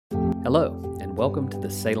Hello, and welcome to the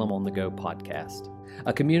Salem on the Go podcast,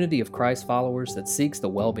 a community of Christ followers that seeks the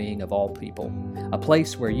well-being of all people, a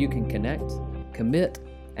place where you can connect, commit,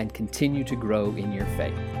 and continue to grow in your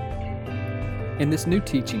faith. In this new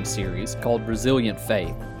teaching series called Resilient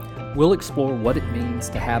Faith, we'll explore what it means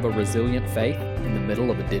to have a resilient faith in the middle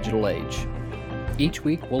of a digital age. Each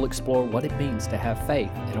week, we'll explore what it means to have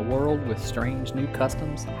faith in a world with strange new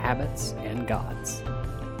customs, habits, and gods.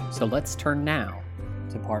 So let's turn now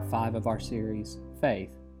to part 5 of our series, Faith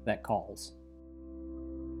That Calls.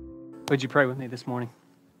 Would you pray with me this morning?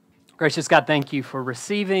 Gracious God, thank you for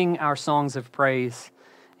receiving our songs of praise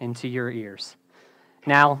into your ears.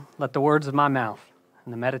 Now, let the words of my mouth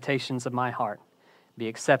and the meditations of my heart be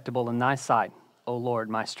acceptable in thy sight, O Lord,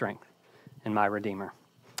 my strength and my Redeemer.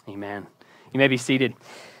 Amen. You may be seated.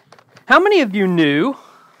 How many of you knew,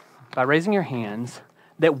 by raising your hands,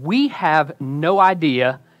 that we have no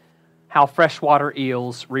idea how freshwater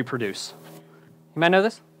eels reproduce? You might know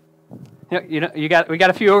this? We got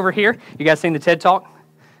a few over here. You guys seen the TED Talk?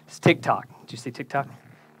 It's TikTok. Did you see TikTok?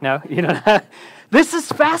 No? You know. This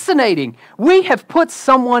is fascinating. We have put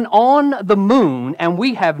someone on the moon, and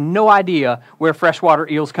we have no idea where freshwater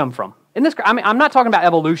eels come from. I'm not talking about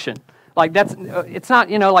evolution. It's not,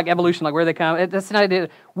 like evolution, like where they come. That's not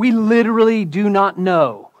it. We literally do not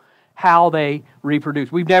know how they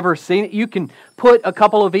reproduce. We've never seen it. You can put a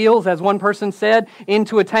couple of eels, as one person said,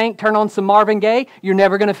 into a tank, turn on some Marvin Gaye. You're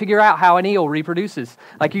never going to figure out how an eel reproduces.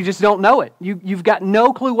 You just don't know it. You've got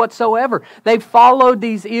no clue whatsoever. They've followed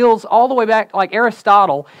these eels all the way back, like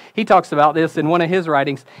Aristotle. He talks about this in one of his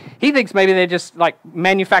writings. He thinks maybe they just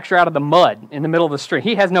manufacture out of the mud in the middle of the stream.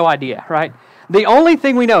 He has no idea, right? The only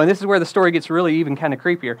thing we know, and this is where the story gets really even kind of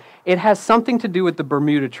creepier, it has something to do with the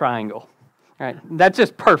Bermuda Triangle. Right. That's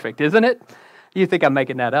just perfect, isn't it? You think I'm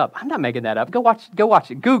making that up. I'm not making that up. Go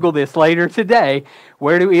watch it. Google this later today.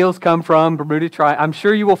 Where do eels come from? Bermuda Triangle. I'm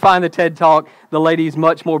sure you will find the TED Talk. The lady's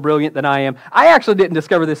much more brilliant than I am. I actually didn't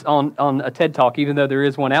discover this on a TED Talk, even though there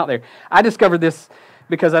is one out there. I discovered this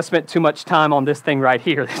because I spent too much time on this thing right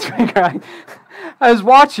here. This thing right. I was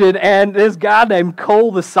watching, and this guy named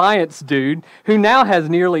Cole the Science Dude, who now has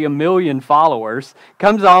nearly 1 million followers,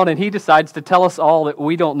 comes on and he decides to tell us all that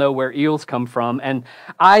we don't know where eels come from. And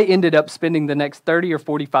I ended up spending the next 30 or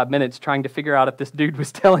 45 minutes trying to figure out if this dude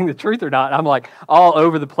was telling the truth or not. I'm all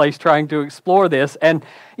over the place trying to explore this. And,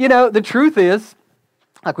 the truth is,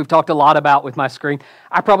 like we've talked a lot about with my screen,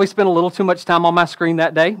 I probably spent a little too much time on my screen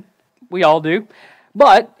that day. We all do.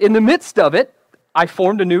 But in the midst of it, I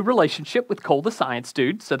formed a new relationship with Cole the Science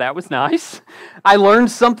Dude, so that was nice. I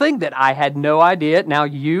learned something that I had no idea. Now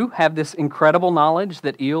you have this incredible knowledge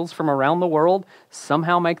that eels from around the world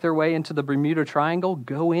somehow make their way into the Bermuda Triangle,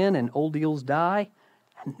 go in, and old eels die,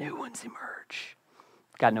 and new ones emerge.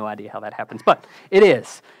 Got no idea how that happens, but it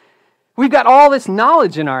is. We've got all this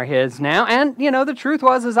knowledge in our heads now, and, the truth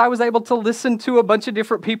was I was able to listen to a bunch of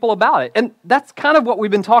different people about it. And that's kind of what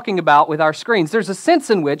we've been talking about with our screens. There's a sense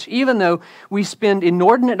in which, even though we spend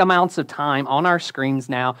inordinate amounts of time on our screens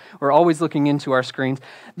now, we're always looking into our screens,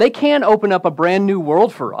 they can open up a brand new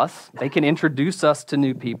world for us. They can introduce us to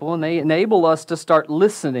new people, and they enable us to start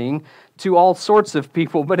listening to all sorts of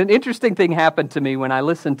people. But an interesting thing happened to me when I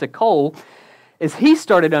listened to Cole, is he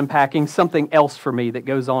started unpacking something else for me that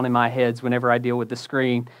goes on in my head whenever I deal with the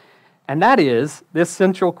screen. And that is this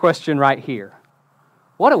central question right here.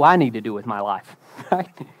 What do I need to do with my life?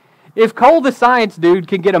 If Cole the Science Dude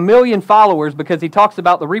can get 1 million followers because he talks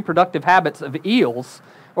about the reproductive habits of eels,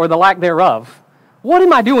 or the lack thereof, what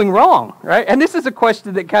am I doing wrong? Right? And this is a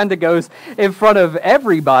question that kind of goes in front of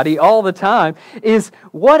everybody all the time, is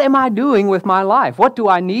what am I doing with my life? What do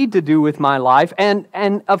I need to do with my life? And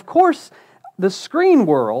of course, the screen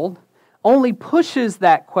world only pushes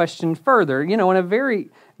that question further. In a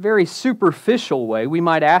very, very superficial way, we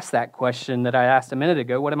might ask that question that I asked a minute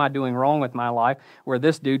ago, what am I doing wrong with my life, where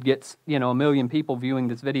this dude gets, 1 million people viewing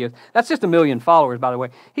this video. That's just 1 million followers, by the way.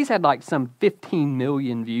 He's had some 15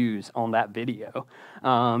 million views on that video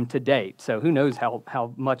to date, so who knows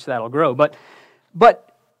how much that'll grow. But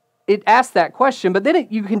it asks that question, but then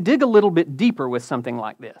you can dig a little bit deeper with something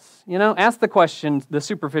like this. Ask the question, the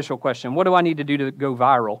superficial question, what do I need to do to go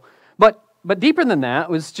viral? But deeper than that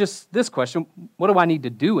was just this question, what do I need to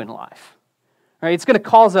do in life? Right? It's going to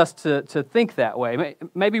cause us to think that way.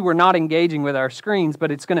 Maybe we're not engaging with our screens, but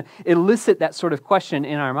it's going to elicit that sort of question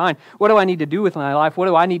in our mind. What do I need to do with my life? What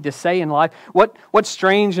do I need to say in life? What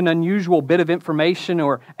strange and unusual bit of information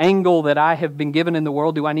or angle that I have been given in the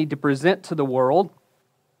world do I need to present to the world?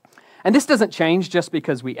 And this doesn't change just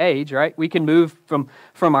because we age, right? We can move from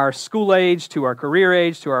our school age to our career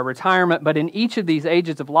age to our retirement, but in each of these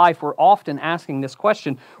ages of life, we're often asking this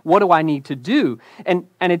question, what do I need to do? And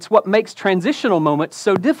it's what makes transitional moments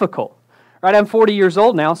so difficult, right? I'm 40 years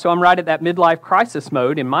old now, so I'm right at that midlife crisis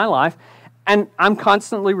mode in my life, and I'm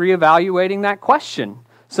constantly reevaluating that question.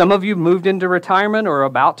 Some of you moved into retirement or are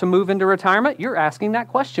about to move into retirement. You're asking that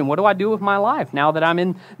question. What do I do with my life now that I'm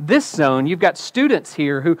in this zone? You've got students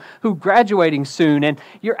here who graduating soon, and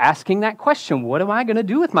you're asking that question. What am I going to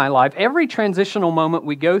do with my life? Every transitional moment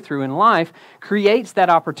we go through in life creates that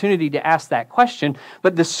opportunity to ask that question,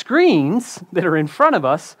 but the screens that are in front of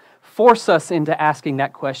us force us into asking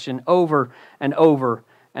that question over and over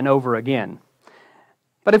and over again.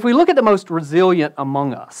 But if we look at the most resilient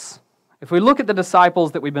among us, if we look at the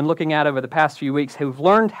disciples that we've been looking at over the past few weeks who've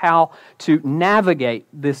learned how to navigate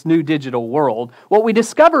this new digital world, what we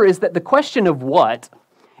discover is that the question of what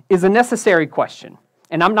is a necessary question.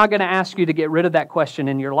 And I'm not going to ask you to get rid of that question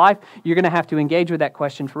in your life. You're going to have to engage with that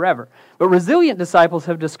question forever. But resilient disciples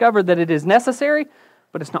have discovered that it is necessary,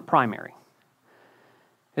 but it's not primary.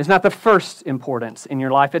 It's not the first importance in your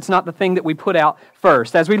life. It's not the thing that we put out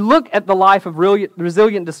first. As we look at the life of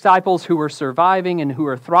resilient disciples who are surviving and who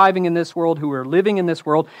are thriving in this world, who are living in this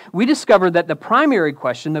world, we discover that the primary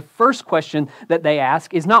question, the first question that they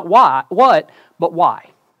ask is not what, but why.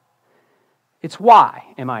 It's why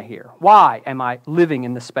am I here? Why am I living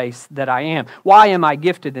in the space that I am? Why am I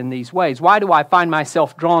gifted in these ways? Why do I find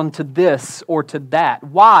myself drawn to this or to that?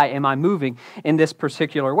 Why am I moving in this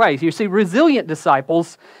particular way? You see, resilient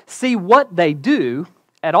disciples see what they do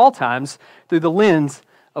at all times through the lens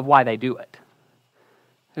of why they do it.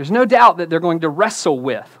 There's no doubt that they're going to wrestle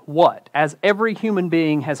with what, as every human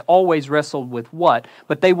being has always wrestled with what,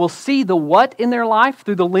 but they will see the what in their life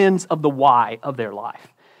through the lens of the why of their life.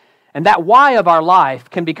 And that why of our life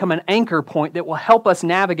can become an anchor point that will help us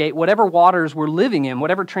navigate whatever waters we're living in,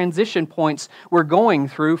 whatever transition points we're going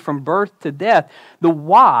through from birth to death. The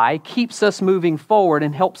why keeps us moving forward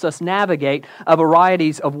and helps us navigate a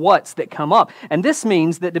varieties of what's that come up. And this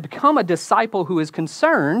means that to become a disciple who is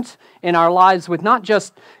concerned in our lives with not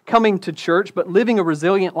just coming to church, but living a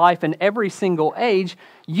resilient life in every single age,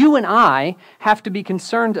 you and I have to be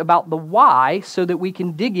concerned about the why so that we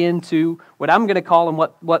can dig into what I'm going to call and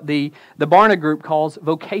what the Barna Group calls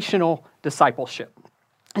vocational discipleship.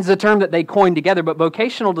 It's a term that they coined together, but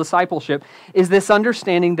vocational discipleship is this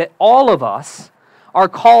understanding that all of us are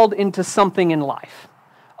called into something in life.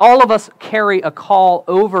 All of us carry a call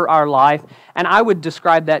over our life, and I would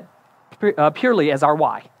describe that purely as our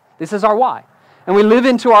why. This is our why. And we live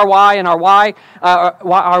into our why, and our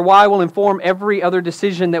why will inform every other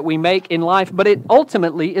decision that we make in life, but it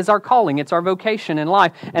ultimately is our calling. It's our vocation in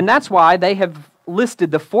life. And that's why they have listed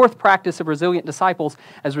the fourth practice of resilient disciples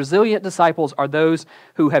as resilient disciples are those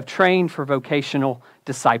who have trained for vocational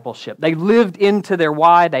discipleship. They lived into their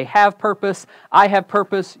why. They have purpose. I have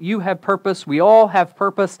purpose. You have purpose. We all have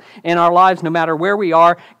purpose in our lives no matter where we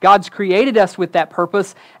are. God's created us with that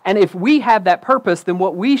purpose. And if we have that purpose, then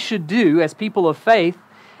what we should do as people of faith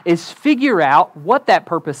is figure out what that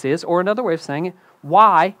purpose is, or another way of saying it,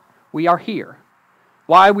 why we are here.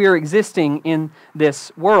 Why we are existing in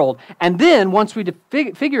this world. And then once we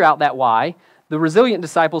figure out that why, the resilient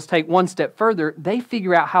disciples take one step further. They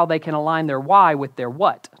figure out how they can align their why with their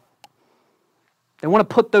what. They want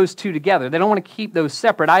to put those two together. They don't want to keep those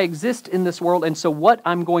separate. I exist in this world, and so what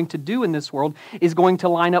I'm going to do in this world is going to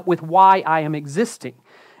line up with why I am existing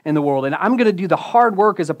in the world. And I'm going to do the hard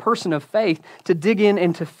work as a person of faith to dig in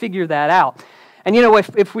and to figure that out. And you know,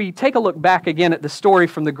 if we take a look back again at the story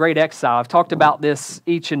from the Great Exile, I've talked about this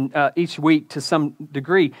each week to some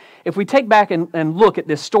degree. If we take back and look at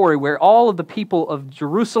this story where all of the people of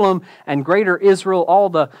Jerusalem and greater Israel, all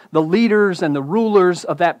the leaders and the rulers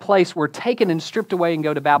of that place were taken and stripped away and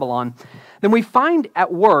go to Babylon, then we find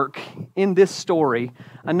at work in this story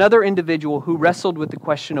another individual who wrestled with the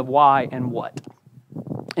question of why and what.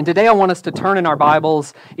 And today I want us to turn in our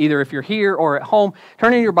Bibles, either if you're here or at home,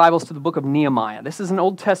 turn in your Bibles to the book of Nehemiah. This is an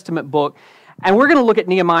Old Testament book, and we're going to look at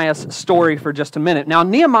Nehemiah's story for just a minute. Now,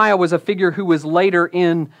 Nehemiah was a figure who was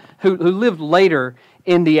who lived later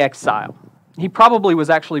in the exile. He probably was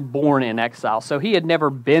actually born in exile, so he had never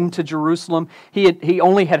been to Jerusalem. He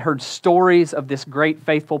only had heard stories of this great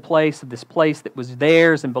faithful place, of this place that was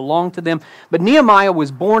theirs and belonged to them. But Nehemiah was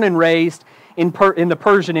born and raised in the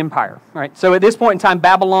Persian Empire. Right? So at this point in time,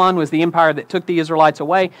 Babylon was the empire that took the Israelites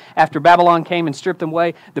away. After Babylon came and stripped them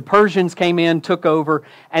away, the Persians came in, took over,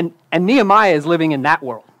 and Nehemiah is living in that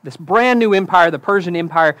world. this brand new empire, the Persian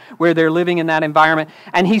Empire, where they're living in that environment.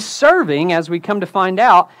 And he's serving, as we come to find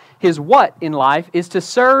out, his what in life is to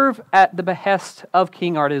serve at the behest of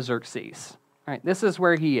King Artaxerxes. Right, this is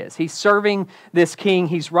where he is. He's serving this king.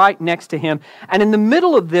 He's right next to him. And in the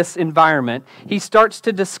middle of this environment, he starts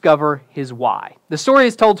to discover his why. The story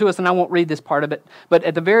is told to us, and I won't read this part of it, but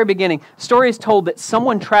at the very beginning, the story is told that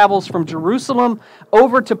someone travels from Jerusalem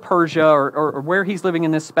over to Persia, or where he's living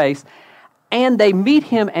in this space, and they meet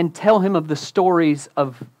him and tell him of the stories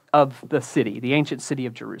of the city, the ancient city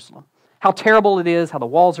of Jerusalem. How terrible it is, how the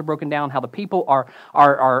walls are broken down, how the people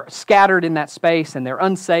are scattered in that space and they're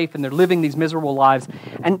unsafe and they're living these miserable lives.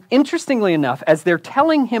 And interestingly enough, as they're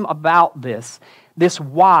telling him about this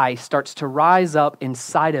why starts to rise up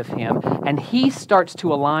inside of him, and he starts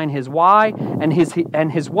to align his why and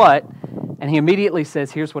his what, and he immediately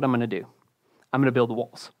says, here's what I'm going to do. I'm going to build the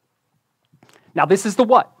walls. Now this is the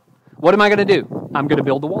what. What am I going to do? I'm going to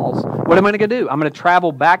build the walls. What am I going to do? I'm going to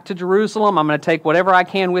travel back to Jerusalem. I'm going to take whatever I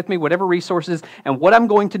can with me, whatever resources, and what I'm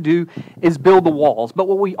going to do is build the walls. But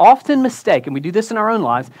what we often mistake, and we do this in our own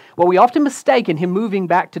lives, what we often mistake in him moving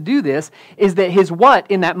back to do this is that his what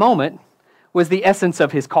in that moment was the essence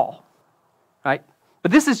of his call, right?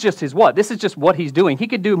 But this is just his what. This is just what he's doing. He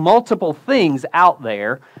could do multiple things out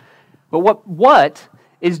there, but what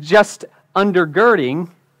is just undergirded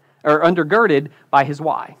by his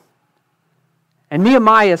why. And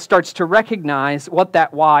Nehemiah starts to recognize what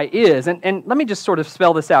that why is. And let me just sort of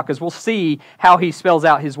spell this out, because we'll see how he spells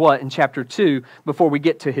out his what in chapter 2 before we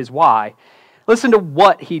get to his why. Listen to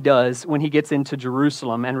what he does when he gets into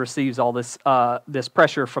Jerusalem and receives all this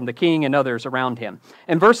pressure from the king and others around him.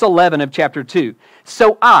 In verse 11 of chapter 2,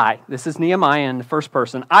 so this is Nehemiah in the first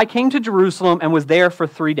person, I came to Jerusalem and was there for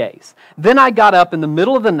 3 days. Then I got up in the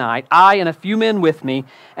middle of the night, I and a few men with me,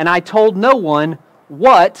 and I told no one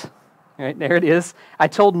what... Right, there it is. I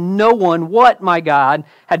told no one what my God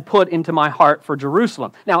had put into my heart for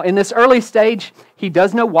Jerusalem. Now, in this early stage, he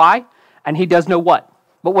does know why, and he does know what.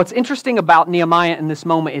 But what's interesting about Nehemiah in this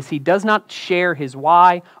moment is he does not share his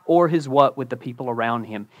why or his what with the people around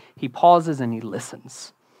him. He pauses and he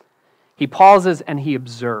listens. He pauses and he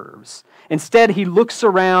observes. Instead, he looks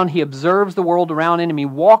around, he observes the world around him, and he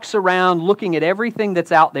walks around looking at everything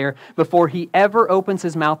that's out there before he ever opens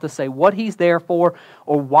his mouth to say what he's there for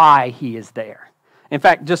or why he is there. In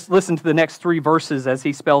fact, just listen to the next 3 verses as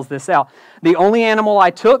he spells this out. The only animal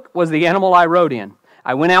I took was the animal I rode in.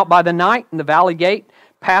 I went out by the night in the valley gate,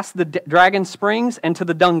 past the Dragon Springs, and to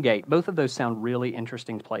the Dung Gate. Both of those sound really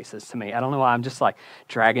interesting places to me. I don't know why, I'm just like,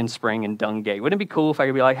 Dragon Spring and Dung Gate. Wouldn't it be cool if I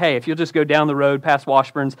could be like, hey, if you'll just go down the road past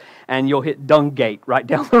Washburns and you'll hit Dung Gate right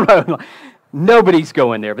down the road. Nobody's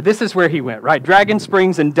going there, but this is where he went, right? Dragon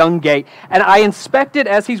Springs and Dung Gate. And I inspected,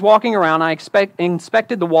 as he's walking around, I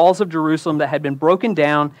inspected the walls of Jerusalem that had been broken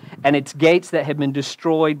down and its gates that had been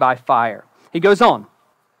destroyed by fire. He goes on.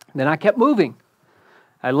 Then I kept moving.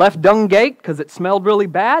 I left Dung Gate because it smelled really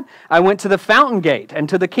bad. I went to the Fountain Gate and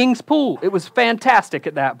to the King's Pool. It was fantastic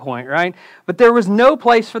at that point, right? But there was no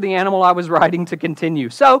place for the animal I was riding to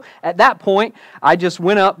continue. So at that point, I just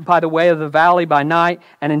went up by the way of the valley by night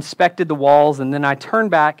and inspected the walls, and then I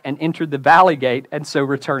turned back and entered the Valley Gate and so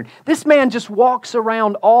returned. This man just walks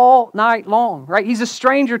around all night long, right? He's a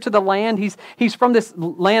stranger to the land. He's from this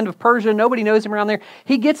land of Persia. Nobody knows him around there.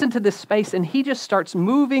 He gets into this space and he just starts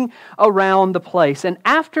moving around the place. And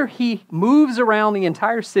after he moves around the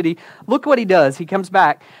entire city, look what he does. He comes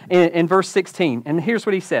back in verse 16, and here's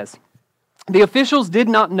what he says. The officials did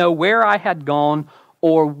not know where I had gone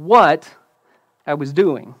or what I was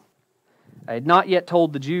doing. I had not yet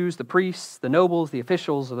told the Jews, the priests, the nobles, the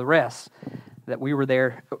officials, or the rest that we were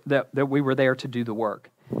there to do the work.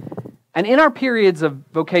 And in our periods of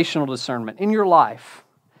vocational discernment, in your life,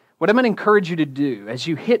 what I'm going to encourage you to do as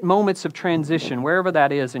you hit moments of transition, wherever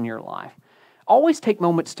that is in your life, always take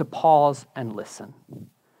moments to pause and listen,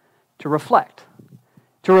 to reflect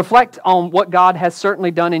on what God has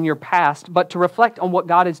certainly done in your past, but to reflect on what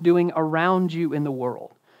God is doing around you in the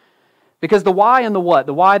world. Because the why and the what,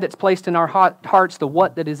 the why that's placed in our hearts, the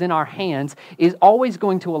what that is in our hands, is always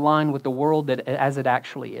going to align with the world as it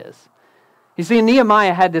actually is. You see,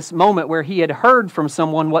 Nehemiah had this moment where he had heard from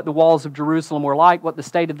someone what the walls of Jerusalem were like, what the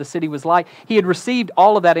state of the city was like. He had received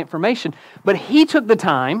all of that information, but he took the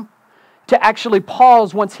time to actually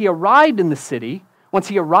pause once he arrived in the city, once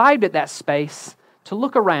he arrived at that space, to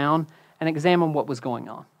look around and examine what was going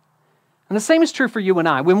on. And the same is true for you and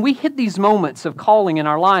I. When we hit these moments of calling in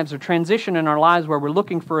our lives or transition in our lives where we're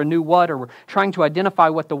looking for a new what or we're trying to identify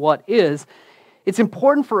what the what is, it's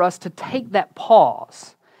important for us to take that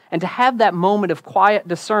pause and to have that moment of quiet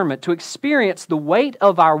discernment, to experience the weight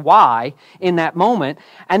of our why in that moment,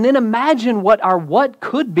 and then imagine what our what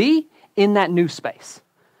could be in that new space.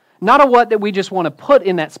 Not a what that we just want to put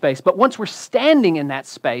in that space, but once we're standing in that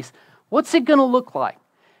space, what's it going to look like?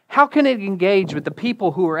 How can it engage with the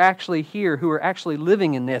people who are actually here, who are actually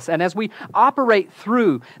living in this? And as we operate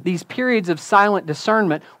through these periods of silent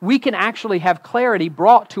discernment, we can actually have clarity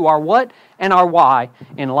brought to our what and our why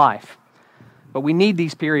in life. But we need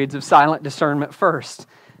these periods of silent discernment first.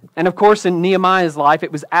 And of course, in Nehemiah's life,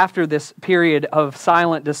 it was after this period of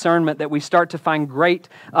silent discernment that we start to find great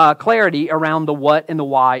clarity around the what and the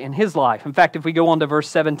why in his life. In fact, if we go on to verse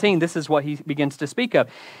 17, this is what he begins to speak of.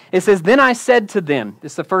 It says, "Then I said to them,"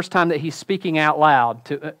 this is the first time that he's speaking out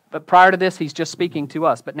loud. But prior to this, he's just speaking to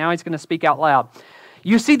us. But now he's going to speak out loud.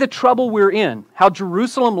 "You see the trouble we're in, how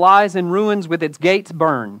Jerusalem lies in ruins with its gates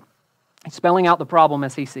burned." He's spelling out the problem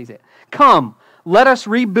as he sees it. "Come, let us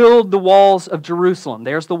rebuild the walls of Jerusalem."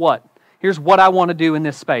 There's the what. Here's what I want to do in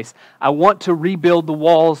this space. I want to rebuild the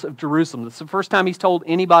walls of Jerusalem. It's the first time he's told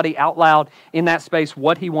anybody out loud in that space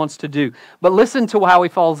what he wants to do. But listen to how he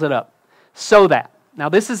follows it up. "So that." Now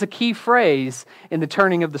this is a key phrase in the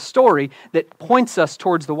turning of the story that points us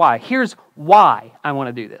towards the why. Here's why I want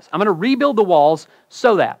to do this. I'm going to rebuild the walls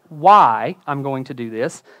so that. Why I'm going to do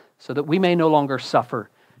this, so that we may no longer suffer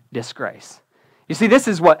disgrace. You see, this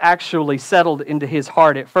is what actually settled into his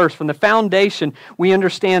heart at first. From the foundation, we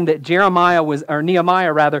understand that Nehemiah was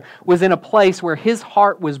in a place where his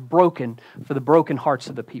heart was broken for the broken hearts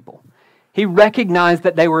of the people. He recognized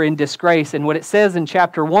that they were in disgrace, and what it says in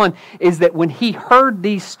chapter 1 is that when he heard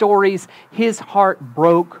these stories, his heart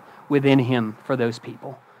broke within him for those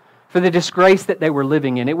people, for the disgrace that they were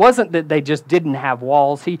living in. It wasn't that they just didn't have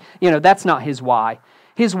walls. That's not his why.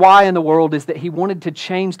 His why in the world is that he wanted to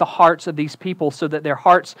change the hearts of these people so that their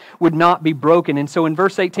hearts would not be broken. And so in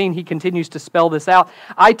verse 18, he continues to spell this out.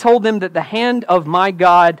 "I told them that the hand of my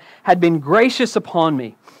God had been gracious upon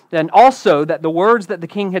me, and also that the words that the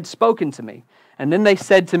king had spoken to me. And then they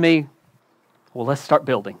said to me, well, let's start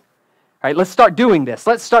building. All right, let's start doing this.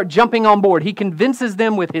 Let's start jumping on board." He convinces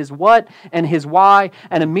them with his what and his why,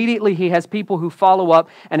 and immediately he has people who follow up,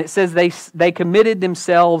 and it says they committed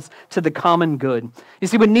themselves to the common good. You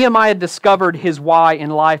see, when Nehemiah discovered his why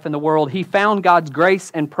in life and the world, he found God's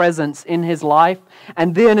grace and presence in his life,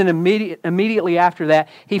 and then immediately after that,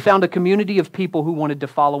 he found a community of people who wanted to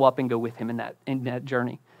follow up and go with him in that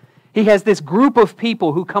journey. He has this group of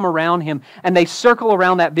people who come around him, and they circle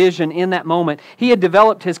around that vision in that moment. He had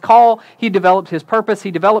developed his call, he developed his purpose, he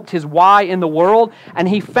developed his why in the world, and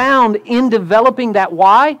he found in developing that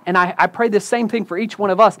why, and I pray the same thing for each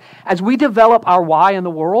one of us, as we develop our why in the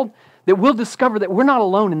world, that we'll discover that we're not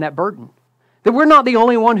alone in that burden. That we're not the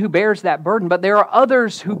only one who bears that burden, but there are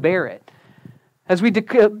others who bear it. As we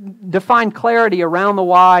define clarity around the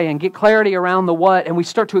why and get clarity around the what, and we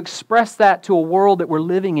start to express that to a world that we're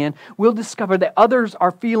living in, we'll discover that others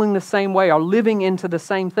are feeling the same way, are living into the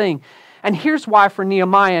same thing. And here's why for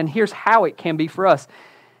Nehemiah, and here's how it can be for us.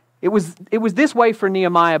 It was this way for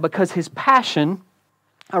Nehemiah because his passion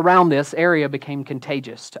around this area became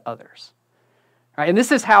contagious to others. Right? And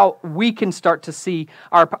this is how we can start to see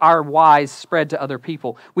our whys spread to other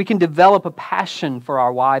people. We can develop a passion for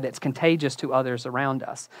our why that's contagious to others around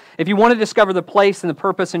us. If you want to discover the place and the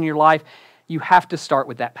purpose in your life, you have to start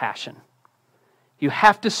with that passion. You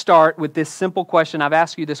have to start with this simple question. I've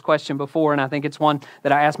asked you this question before, and I think it's one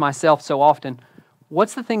that I ask myself so often.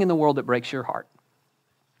 What's the thing in the world that breaks your heart?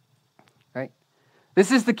 Right?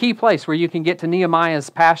 This is the key place where you can get to Nehemiah's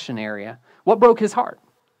passion area. What broke his heart?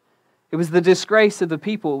 It was the disgrace of the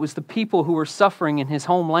people. It was the people who were suffering in his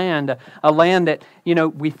homeland, a land that,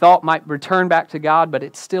 we thought might return back to God, but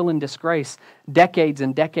it's still in disgrace decades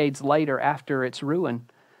and decades later after its ruin.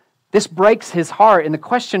 This breaks his heart. And the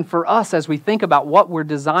question for us as we think about what we're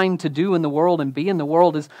designed to do in the world and be in the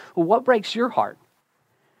world is, well, what breaks your heart?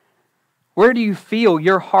 Where do you feel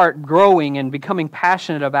your heart growing and becoming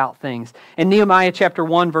passionate about things? In Nehemiah chapter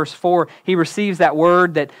 1, verse 4, he receives that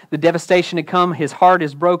word that the devastation had come, his heart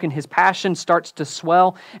is broken, his passion starts to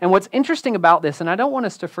swell. And what's interesting about this, and I don't want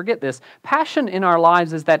us to forget this, passion in our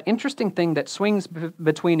lives is that interesting thing that swings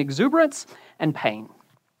between exuberance and pain.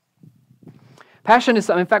 Passion is,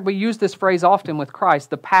 in fact, we use this phrase often with Christ,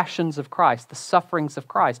 the passions of Christ, the sufferings of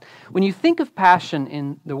Christ. When you think of passion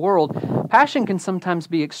in the world, passion can sometimes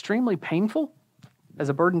be extremely painful as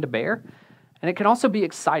a burden to bear, and it can also be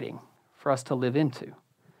exciting for us to live into.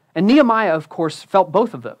 And Nehemiah, of course, felt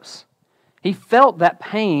both of those. He felt that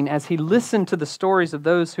pain as he listened to the stories of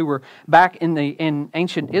those who were back in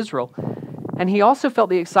ancient Israel. And he also felt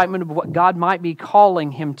the excitement of what God might be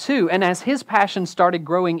calling him to. And as his passion started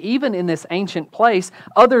growing, even in this ancient place,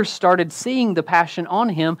 others started seeing the passion on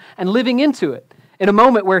him and living into it. In a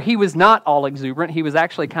moment where he was not all exuberant, he was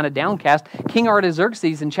actually kind of downcast, King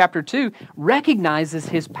Artaxerxes in chapter 2 recognizes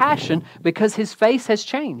his passion because his face has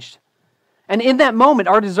changed. And in that moment,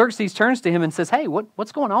 Artaxerxes turns to him and says, "Hey,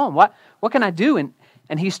 what's going on? What can I do?"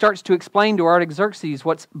 And he starts to explain to Artaxerxes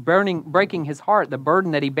what's breaking his heart, the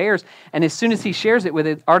burden that he bears. And as soon as he shares it with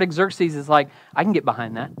it, Artaxerxes is like, "I can get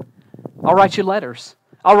behind that. I'll write you letters.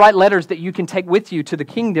 I'll write letters that you can take with you to the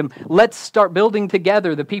kingdom. Let's start building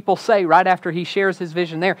together," the people say right after he shares his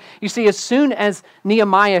vision there. You see, as soon as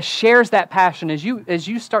Nehemiah shares that passion, as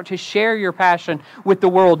you start to share your passion with the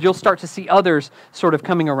world, you'll start to see others sort of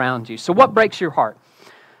coming around you. So what breaks your heart?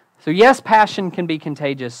 So yes, passion can be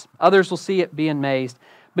contagious. Others will see it, be amazed,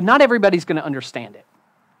 but not everybody's going to understand it.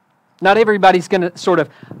 Not everybody's going to sort of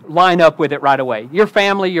line up with it right away. Your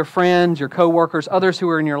family, your friends, your coworkers, others who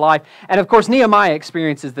are in your life. And of course, Nehemiah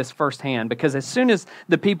experiences this firsthand because as soon as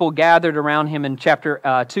the people gathered around him in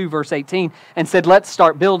chapter 2, verse 18, and said, "Let's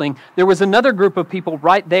start building," there was another group of people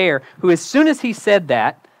right there who, as soon as he said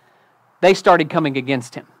that, they started coming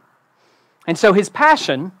against him. And so his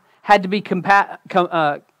passion had to be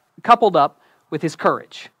coupled up with his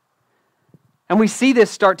courage. And we see this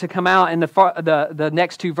start to come out in the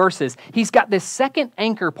next two verses. He's got this second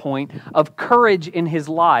anchor point of courage in his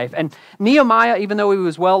life. And Nehemiah, even though he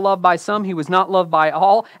was well loved by some, he was not loved by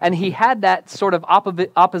all. And he had that sort of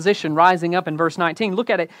opposition rising up in verse 19. Look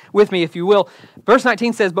at it with me, if you will. Verse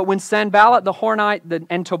 19 says, "But when Sanballat the Horonite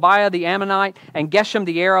and Tobiah the Ammonite and Geshem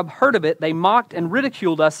the Arab heard of it, they mocked and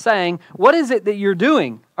ridiculed us, saying, 'What is it that you're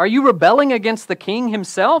doing? Are you rebelling against the king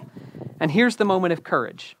himself?'" And here's the moment of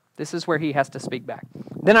courage. This is where he has to speak back.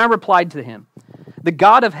 "Then I replied to him, 'The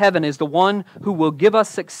God of heaven is the one who will give us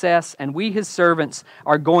success, and we, his servants,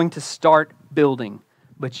 are going to start building.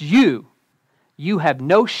 But you have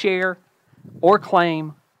no share or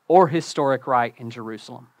claim or historic right in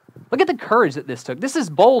Jerusalem.'" Look at the courage that this took. This is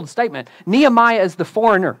a bold statement. Nehemiah is the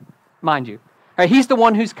foreigner, mind you. He's the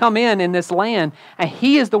one who's come in this land, and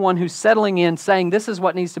he is the one who's settling in, saying this is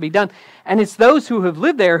what needs to be done. And it's those who have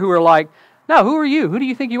lived there who are like, "No, who are you? Who do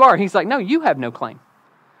you think you are?" He's like, "No, you have no claim."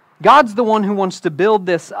 God's the one who wants to build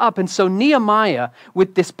this up. And so Nehemiah,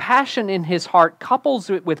 with this passion in his heart, couples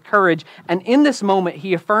it with courage. And in this moment,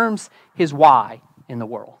 he affirms his why in the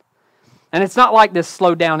world. And it's not like this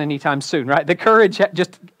slowed down anytime soon, right? The courage,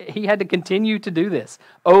 he had to continue to do this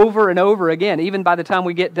over and over again. Even by the time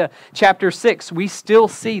we get to chapter 6, we still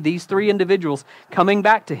see these three individuals coming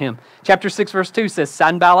back to him. Chapter 6, verse 2 says,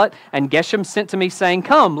 "Sanballat and Geshem sent to me saying,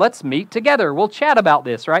 'Come, let's meet together. We'll chat about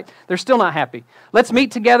this,'" right? They're still not happy. "Let's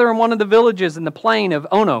meet together in one of the villages in the plain of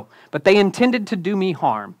Ono. But they intended to do me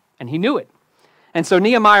harm." And he knew it. And so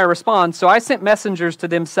Nehemiah responds, "So I sent messengers to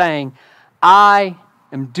them saying, 'I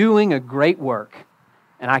am doing a great work,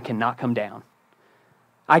 and I cannot come down.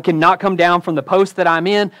 I cannot come down from the post that I'm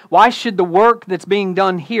in. Why should the work that's being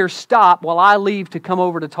done here stop while I leave to come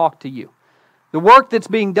over to talk to you? The work that's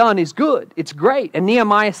being done is good. It's great.'" And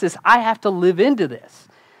Nehemiah says, "I have to live into this."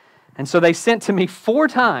 And so they sent to me 4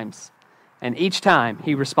 times, and each time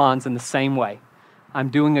he responds in the same way. "I'm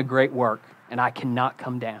doing a great work, and I cannot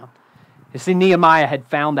come down." You see, Nehemiah had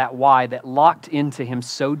found that why that locked into him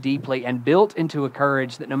so deeply and built into a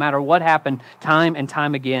courage that no matter what happened, time and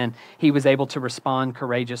time again, he was able to respond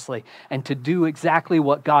courageously and to do exactly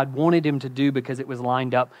what God wanted him to do because it was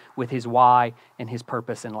lined up with his why and his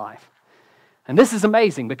purpose in life. And this is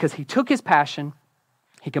amazing because he took his passion,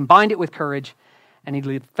 he combined it with courage, and he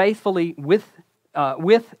lived faithfully with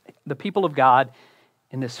the people of God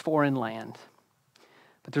in this foreign land.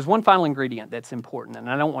 But there's one final ingredient that's important, and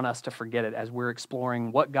I don't want us to forget it as we're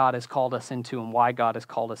exploring what God has called us into and why God has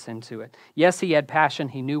called us into it. Yes, he had passion.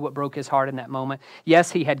 He knew what broke his heart in that moment.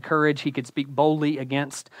 Yes, he had courage. He could speak boldly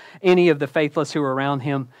against any of the faithless who were around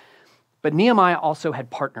him. But Nehemiah also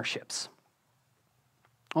had partnerships.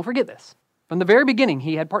 Don't forget this. From the very beginning,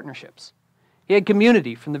 he had partnerships. He had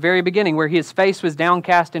community from the very beginning where his face was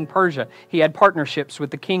downcast in Persia. He had partnerships with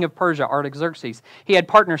the king of Persia, Artaxerxes. He had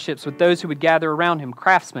partnerships with those who would gather around him,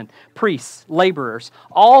 craftsmen, priests, laborers,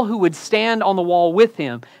 all who would stand on the wall with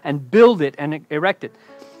him and build it and erect it.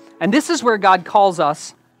 And this is where God calls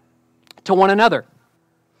us to one another.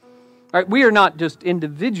 All right, we are not just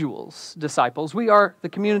individuals, disciples. We are the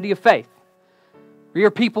community of faith. We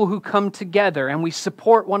are people who come together and we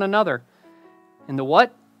support one another in the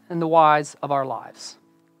what and the whys of our lives.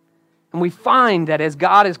 And we find that as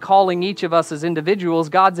God is calling each of us as individuals,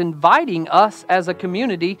 God's inviting us as a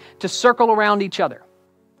community to circle around each other.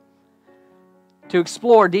 to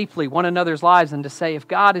explore deeply one another's lives and to say, if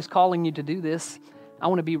God is calling you to do this, I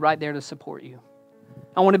want to be right there to support you.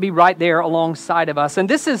 I want to be right there alongside of us. And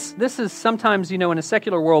this is sometimes, in a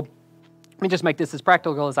secular world, let me just make this as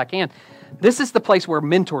practical as I can. This is the place where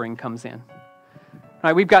mentoring comes in.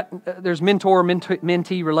 Right, there's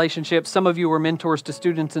mentee relationships. Some of you are mentors to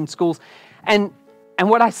students in schools. And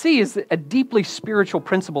what I see is a deeply spiritual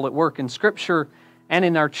principle at work in Scripture and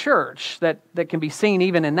in our church that can be seen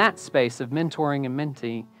even in that space of mentoring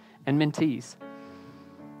and mentees.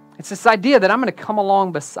 It's this idea that I'm going to come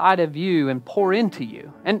along beside of you and pour into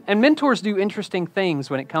you. And mentors do interesting things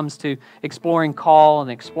when it comes to exploring call and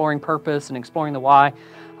exploring purpose and exploring the why.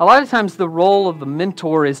 A lot of times the role of the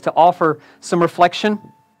mentor is to offer some reflection.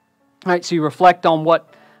 Right? So you reflect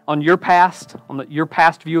on your past, your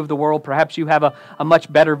past view of the world. Perhaps you have a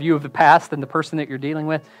much better view of the past than the person that you're dealing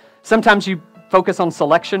with. Sometimes you focus on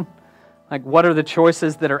selection. Like, what are the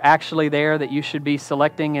choices that are actually there that you should be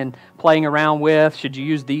selecting and playing around with? Should you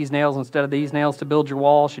use these nails instead of these nails to build your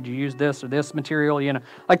wall? Should you use this or this material?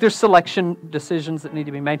 Like there's selection decisions that need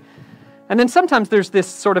to be made. And then sometimes there's this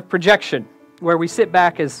sort of projection where we sit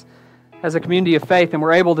back as a community of faith and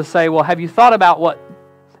we're able to say, well, have you thought about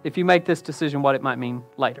if you make this decision, what it might mean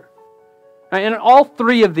later? And all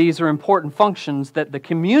three of these are important functions that the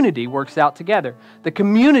community works out together. The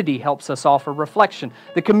community helps us offer reflection.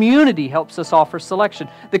 The community helps us offer selection.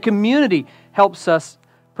 The community helps us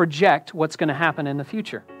project what's going to happen in the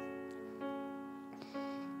future.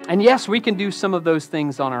 And yes, we can do some of those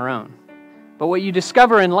things on our own. But what you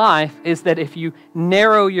discover in life is that if you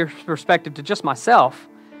narrow your perspective to just myself,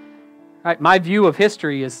 right, my view of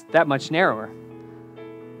history is that much narrower.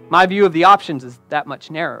 My view of the options is that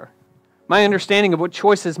much narrower. My understanding of what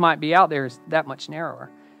choices might be out there is that much narrower.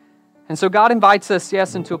 And so God invites us,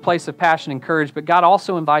 yes, into a place of passion and courage, but God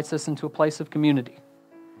also invites us into a place of community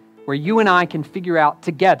where you and I can figure out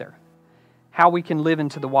together how we can live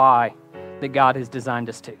into the why that God has designed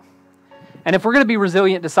us to. And if we're going to be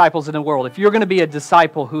resilient disciples in the world, if you're going to be a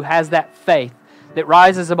disciple who has that faith that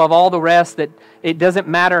rises above all the rest, that it doesn't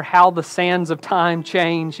matter how the sands of time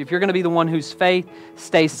change, if you're going to be the one whose faith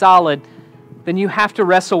stays solid, then you have to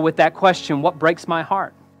wrestle with that question, what breaks my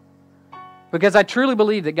heart? Because I truly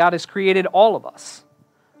believe that God has created all of us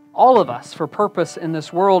for purpose in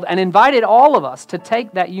this world and invited all of us to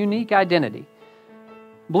take that unique identity,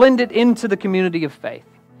 blend it into the community of faith,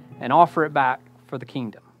 and offer it back for the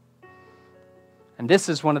kingdom. And this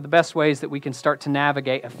is one of the best ways that we can start to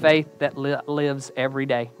navigate a faith that lives every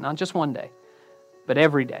day, not just one day, but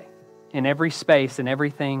every day, in every space, in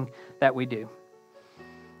everything that we do.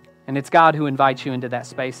 And it's God who invites you into that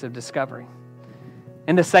space of discovery.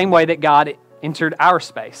 In the same way that God entered our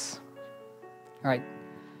space. All right.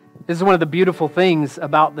 This is one of the beautiful things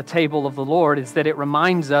about the table of the Lord is that it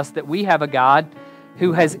reminds us that we have a God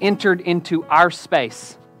who has entered into our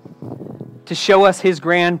space to show us His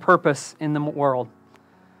grand purpose in the world.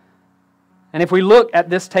 And if we look at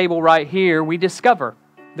this table right here, we discover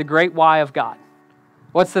the great why of God.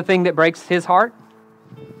 What's the thing that breaks His heart?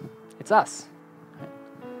 It's us.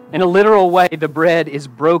 In a literal way, the bread is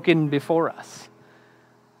broken before us.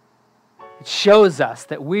 It shows us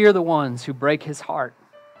that we are the ones who break His heart.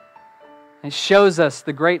 It shows us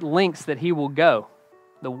the great lengths that He will go,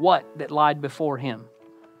 the what that lied before Him.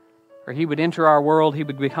 Where He would enter our world, He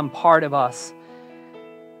would become part of us.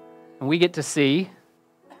 And we get to see,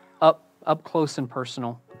 up close and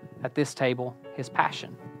personal, at this table, His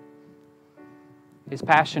passion. His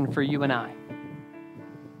passion for you and I.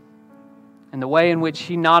 And the way in which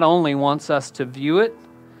He not only wants us to view it,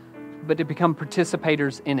 but to become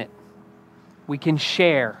participators in it. We can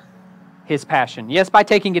share His passion. Yes, by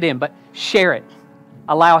taking it in, but share it.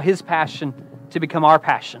 Allow His passion to become our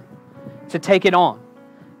passion. To take it on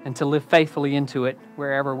and to live faithfully into it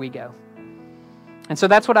wherever we go. And so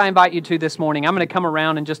that's what I invite you to this morning. I'm going to come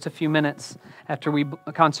around in just a few minutes after we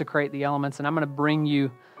consecrate the elements, and I'm going to bring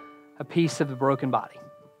you a piece of the broken body.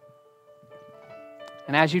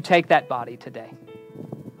 And as you take that body today,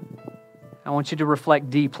 I want you to reflect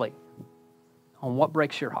deeply on what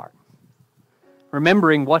breaks your heart.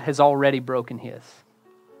 Remembering what has already broken His.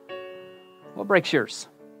 What breaks yours?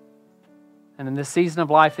 And in this season of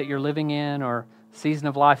life that you're living in, or season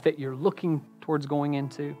of life that you're looking towards going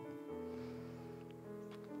into,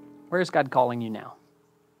 where is God calling you now?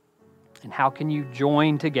 And how can you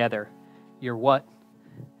join together your what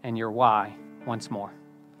and your why once more?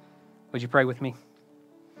 Would you pray with me?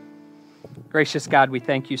 Gracious God, we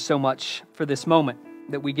thank you so much for this moment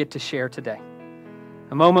that we get to share today.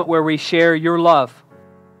 A moment where we share your love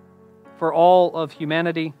for all of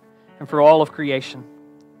humanity and for all of creation.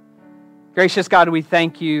 Gracious God, we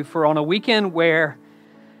thank you for on a weekend where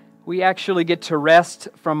we actually get to rest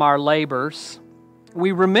from our labors.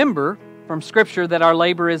 We remember from Scripture that our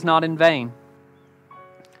labor is not in vain,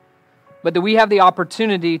 but that we have the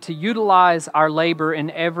opportunity to utilize our labor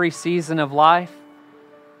in every season of life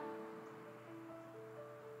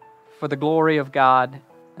for the glory of God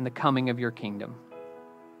and the coming of your kingdom.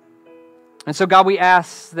 And so, God, we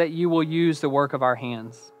ask that you will use the work of our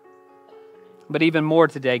hands. But even more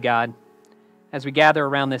today, God, as we gather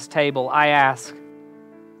around this table, I ask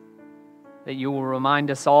that you will remind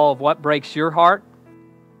us all of what breaks your heart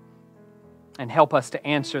and help us to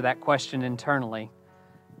answer that question internally,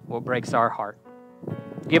 what breaks our heart.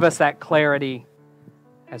 Give us that clarity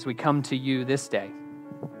as we come to you this day.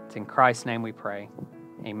 It's in Christ's name we pray.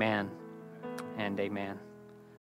 Amen and amen.